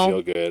just didn't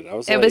feel good.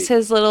 It was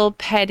his little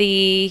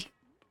petty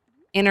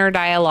inner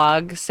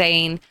dialogue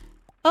saying,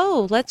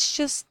 "Oh, let's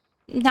just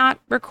not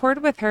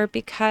record with her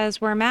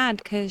because we're mad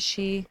because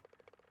she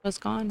was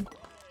gone."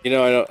 You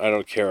know, I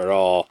don't care at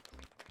all.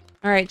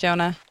 All right,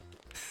 Jonah.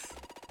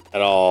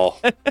 At all.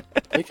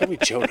 They call me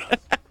Jonah.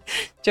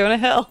 Jonah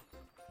Hill.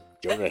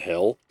 Jonah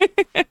Hill?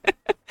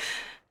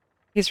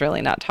 He's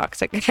really not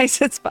toxic, guys.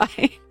 It's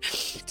fine.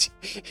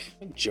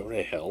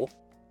 Jonah Hill?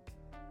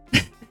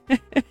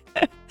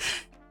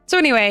 So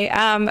anyway,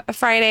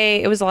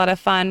 Friday, it was a lot of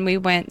fun. We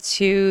went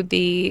to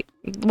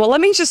well,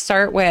 let me just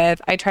start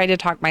with, I tried to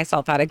talk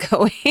myself out of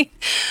going.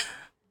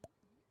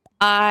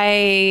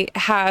 I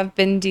have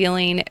been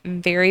dealing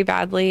very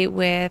badly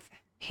with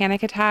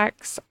panic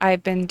attacks.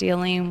 I've been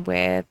dealing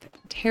with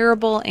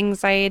terrible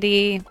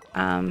anxiety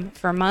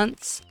for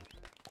months.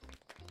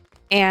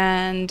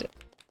 And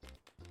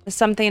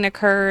something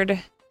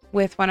occurred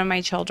with one of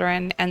my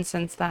children. And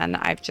since then,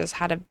 I've just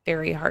had a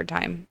very hard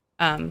time.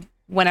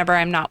 Whenever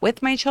I'm not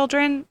with my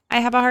children,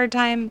 I have a hard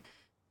time.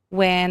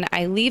 When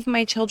I leave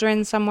my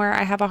children somewhere,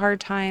 I have a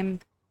hard time.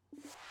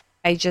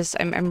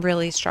 I'm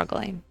really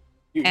struggling.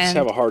 You just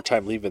have a hard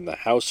time leaving the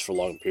house for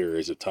long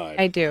periods of time.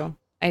 I do.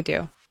 I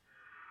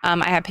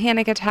have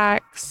panic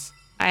attacks.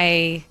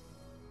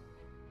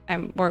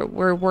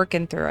 We're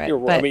working through it.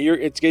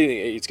 It's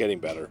getting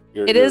better.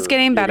 It is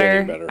getting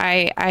better.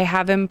 I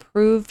have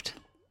improved,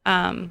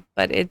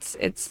 but it's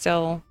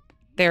still,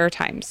 there are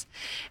times.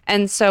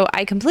 And so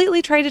I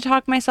completely tried to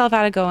talk myself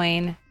out of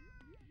going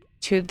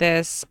to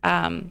this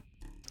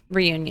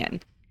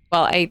reunion.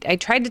 Well, I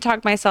tried to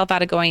talk myself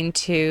out of going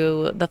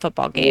to the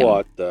football game.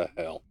 What the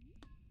hell?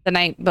 The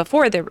night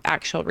before the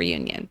actual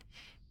reunion.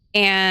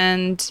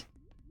 And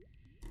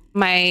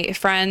my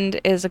friend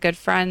is a good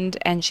friend,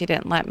 and she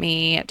didn't let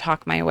me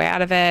talk my way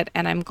out of it.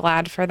 And I'm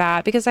glad for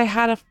that because I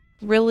had a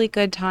really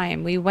good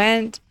time. We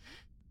went,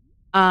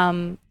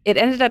 it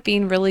ended up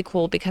being really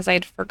cool because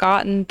I'd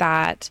forgotten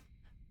that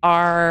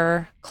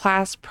our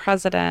class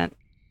president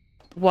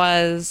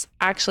was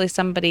actually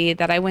somebody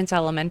that I went to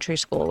elementary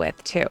school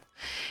with too.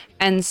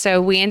 And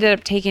so we ended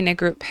up taking a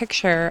group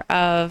picture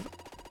of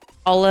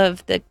all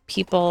of the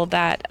people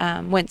that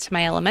went to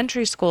my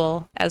elementary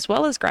school as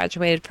well as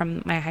graduated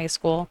from my high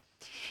school.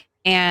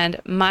 And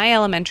my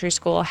elementary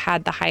school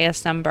had the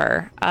highest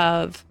number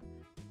of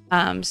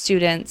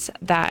students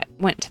that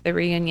went to the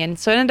reunion.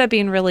 So it ended up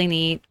being really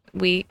neat.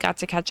 We got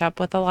to catch up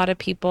with a lot of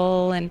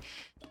people and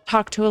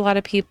talk to a lot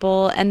of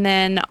people. And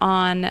then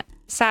on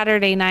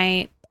Saturday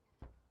night,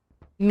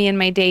 me and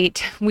my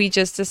date, we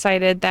just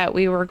decided that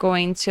we were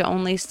going to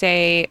only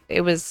stay,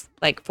 it was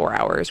like 4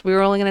 hours. We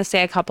were only going to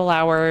stay a couple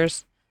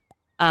hours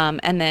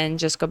and then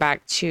just go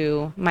back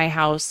to my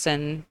house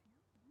and,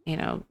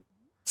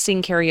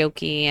 sing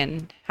karaoke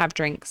and have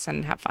drinks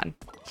and have fun.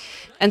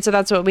 And so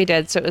that's what we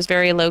did. So it was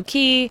very low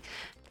key.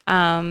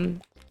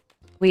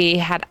 We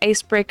had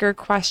icebreaker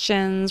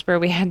questions where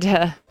we had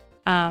to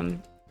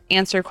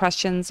answer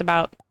questions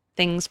about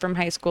things from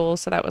high school.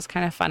 So that was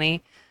kind of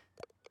funny.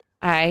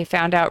 I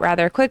found out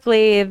rather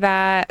quickly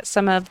that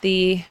some of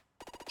the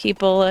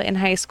people in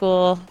high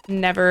school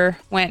never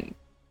went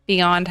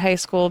beyond high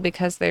school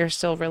because they're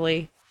still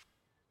really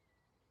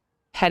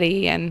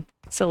petty and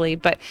silly,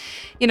 but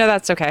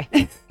that's okay.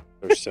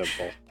 They're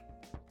simple.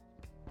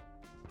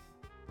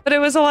 But it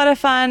was a lot of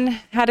fun.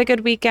 Had a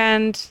good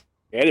weekend.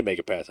 Yeah, I didn't make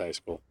it past high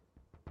school.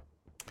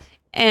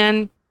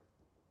 And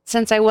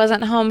since I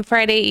wasn't home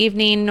Friday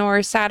evening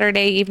nor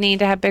Saturday evening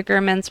to have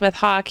biggerments with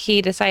Hawk,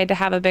 he decided to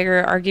have a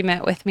bigger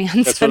argument with me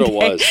on Sunday. That's what it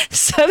was.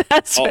 So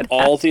that's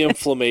all the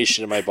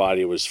inflammation in my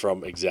body was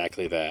from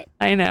exactly that.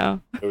 I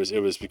know.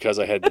 It was because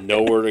I had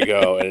nowhere to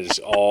go and it just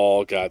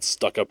all got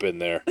stuck up in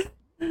there.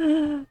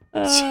 Who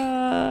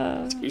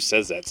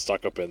says that?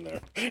 Stuck up in there?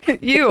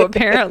 You,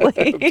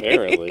 apparently.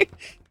 Apparently.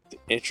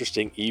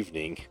 Interesting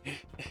evening.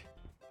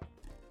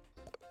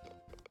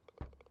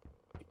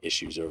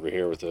 Issues over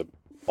here with the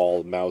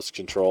ball mouse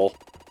control.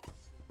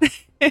 I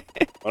want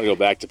to go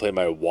back to play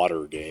my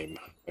water game,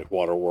 like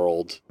Water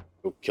World.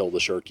 Go kill the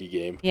Sharky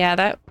game. Yeah,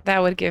 that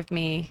would give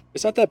me.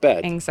 It's not that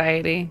bad.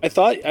 Anxiety. I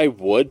thought I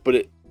would, but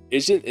it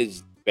isn't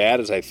as bad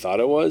as I thought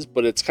it was.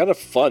 But it's kind of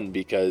fun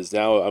because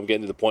now I'm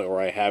getting to the point where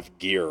I have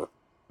gear.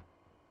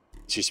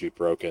 It used to be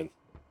broken.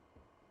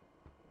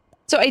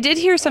 So I did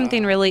hear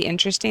something really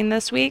interesting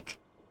this week.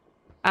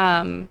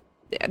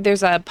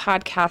 There's a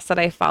podcast that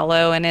I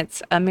follow, and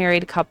it's a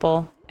married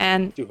couple.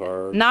 And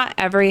not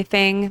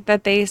everything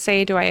that they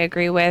say do I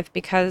agree with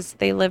because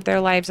they live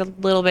their lives a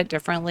little bit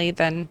differently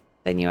than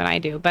you and I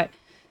do. But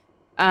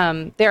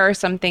there are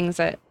some things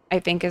that I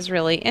think is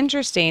really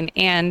interesting,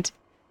 and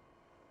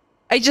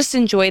I just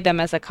enjoy them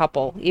as a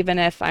couple, even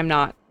if I'm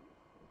not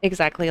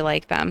exactly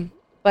like them.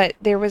 But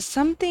there was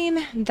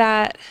something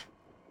that,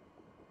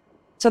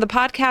 so the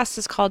podcast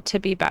is called To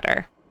Be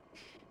Better,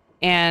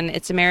 and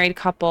it's a married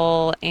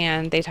couple,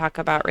 and they talk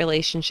about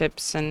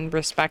relationships and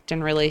respect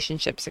in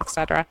relationships,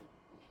 etc.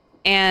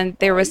 And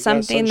there was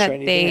something that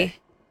they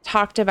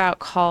talked about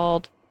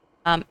called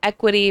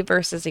equity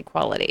versus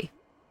equality.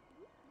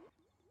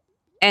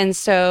 And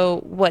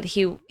so what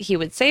he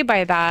would say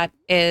by that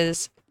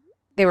is,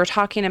 they were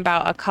talking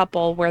about a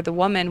couple where the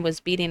woman was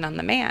beating on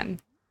the man.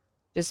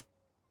 Just,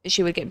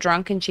 she would get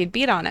drunk and she'd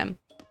beat on him.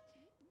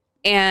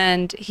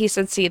 And he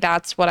said, see,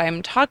 that's what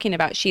I'm talking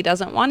about. She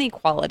doesn't want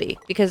equality,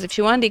 because if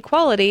she wanted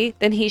equality,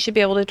 then he should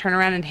be able to turn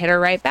around and hit her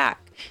right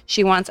back.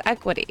 She wants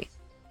equity.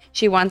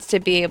 She wants to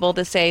be able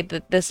to say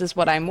that this is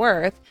what I'm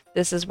worth.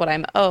 This is what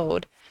I'm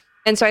owed.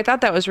 And so I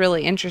thought that was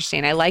really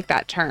interesting. I like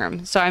that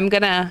term. So I'm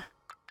going to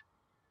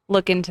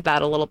look into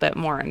that a little bit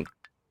more and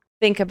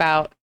think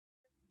about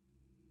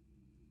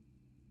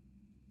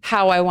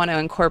how I want to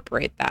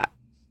incorporate that.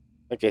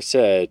 Like I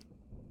said,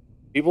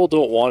 people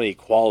don't want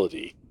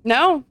equality.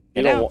 No,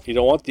 you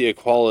don't want the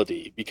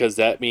equality, because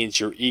that means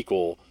you're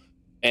equal.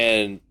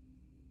 And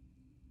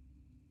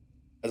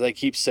as I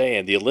keep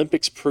saying, the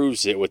Olympics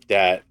proves it with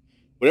that.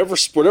 Whatever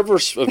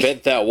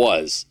event that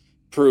was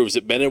proves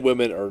that men and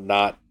women are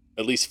not,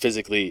 at least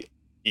physically,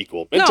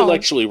 equal. No.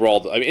 Intellectually, we're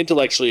all. I mean,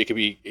 intellectually, it could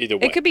be either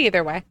way. It could be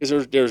either way.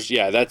 Because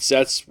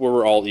that's where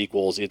we're all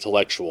equals. The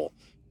intellectual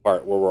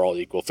part where we're all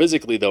equal.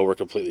 Physically, though, we're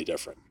completely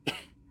different.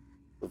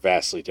 We're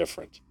vastly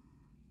different.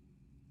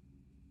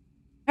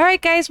 All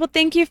right, guys. Well,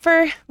 thank you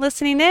for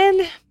listening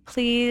in.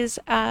 Please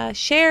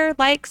share,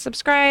 like,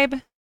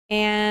 subscribe,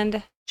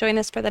 and join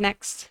us for the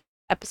next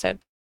episode.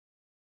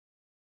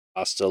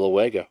 Hasta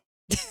luego.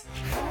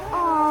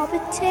 Aw,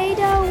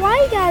 Potato,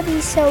 why you gotta be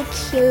so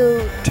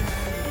cute?